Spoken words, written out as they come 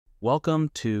Welcome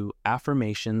to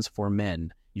Affirmations for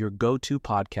Men, your go-to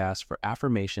podcast for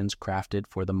affirmations crafted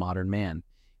for the modern man.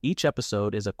 Each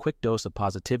episode is a quick dose of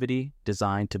positivity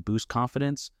designed to boost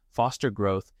confidence, foster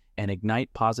growth, and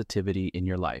ignite positivity in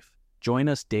your life. Join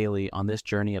us daily on this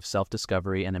journey of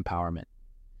self-discovery and empowerment.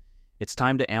 It's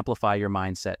time to amplify your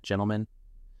mindset, gentlemen.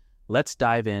 Let's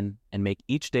dive in and make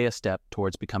each day a step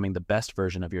towards becoming the best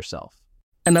version of yourself.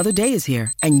 Another day is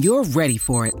here, and you're ready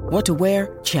for it. What to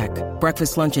wear? Check.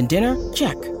 Breakfast, lunch, and dinner?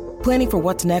 Check. Planning for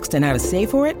what's next and how to save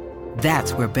for it?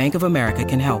 That's where Bank of America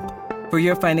can help. For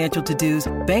your financial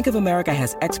to-dos, Bank of America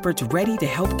has experts ready to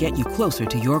help get you closer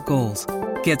to your goals.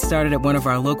 Get started at one of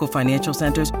our local financial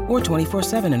centers or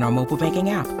 24/7 in our mobile banking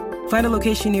app. Find a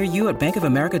location near you at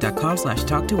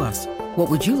bankofamerica.com/talktous. What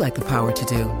would you like the power to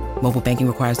do? Mobile banking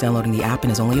requires downloading the app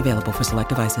and is only available for select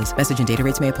devices. Message and data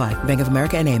rates may apply. Bank of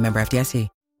America N.A., member FDIC.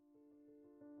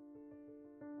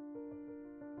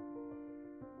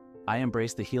 I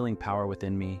embrace the healing power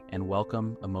within me and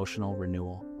welcome emotional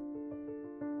renewal.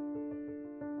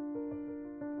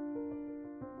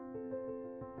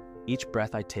 Each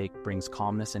breath I take brings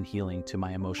calmness and healing to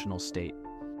my emotional state.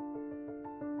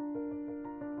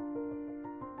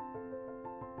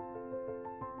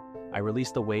 I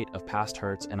release the weight of past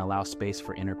hurts and allow space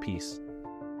for inner peace.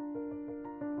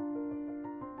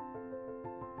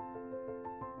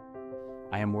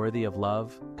 I am worthy of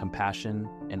love, compassion,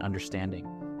 and understanding,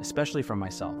 especially from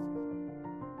myself.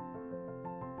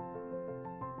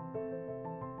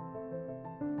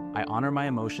 I honor my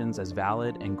emotions as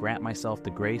valid and grant myself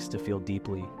the grace to feel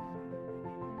deeply.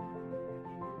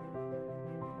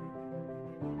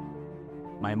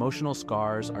 My emotional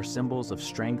scars are symbols of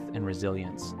strength and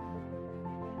resilience.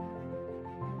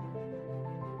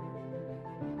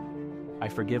 I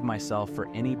forgive myself for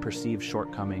any perceived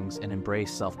shortcomings and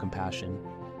embrace self-compassion.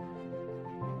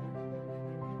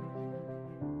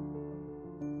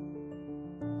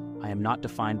 I am not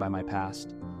defined by my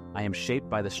past. I am shaped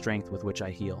by the strength with which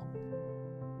I heal.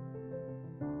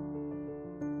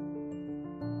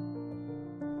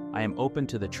 I am open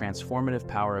to the transformative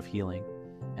power of healing,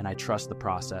 and I trust the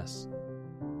process.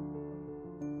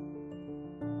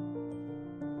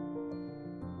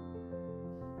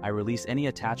 I release any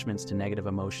attachments to negative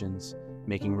emotions,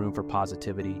 making room for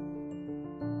positivity.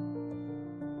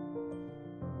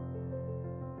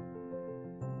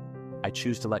 I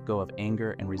choose to let go of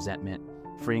anger and resentment,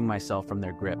 freeing myself from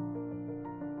their grip.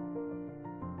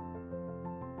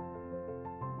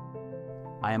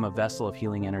 I am a vessel of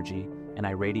healing energy, and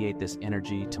I radiate this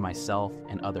energy to myself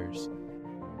and others.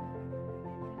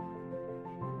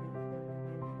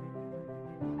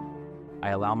 I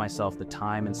allow myself the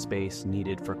time and space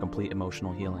needed for complete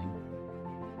emotional healing.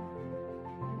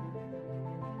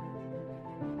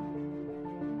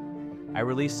 I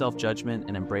release self-judgment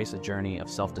and embrace a journey of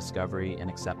self-discovery and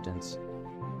acceptance.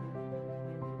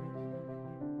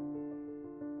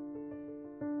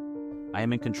 I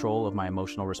am in control of my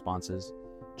emotional responses,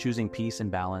 choosing peace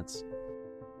and balance.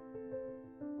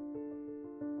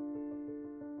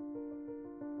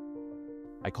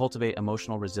 I cultivate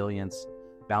emotional resilience,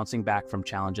 bouncing back from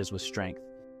challenges with strength.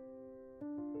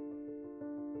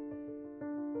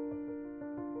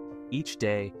 Each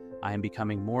day, I am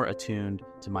becoming more attuned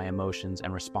to my emotions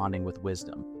and responding with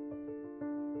wisdom.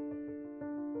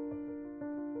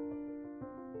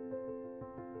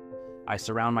 I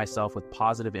surround myself with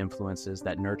positive influences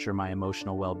that nurture my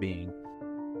emotional well-being.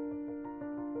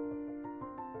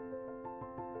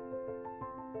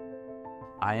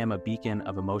 I am a beacon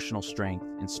of emotional strength,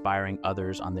 inspiring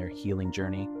others on their healing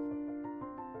journey.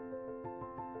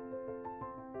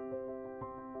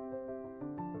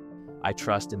 I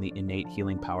trust in the innate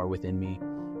healing power within me,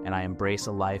 and I embrace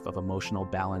a life of emotional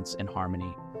balance and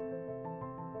harmony.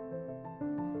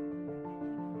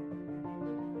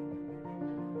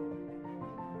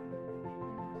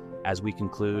 As we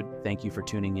conclude, thank you for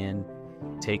tuning in.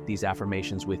 Take these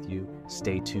affirmations with you.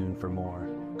 Stay tuned for more.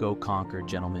 Go conquer,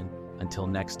 gentlemen. Until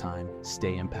next time,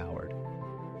 stay empowered.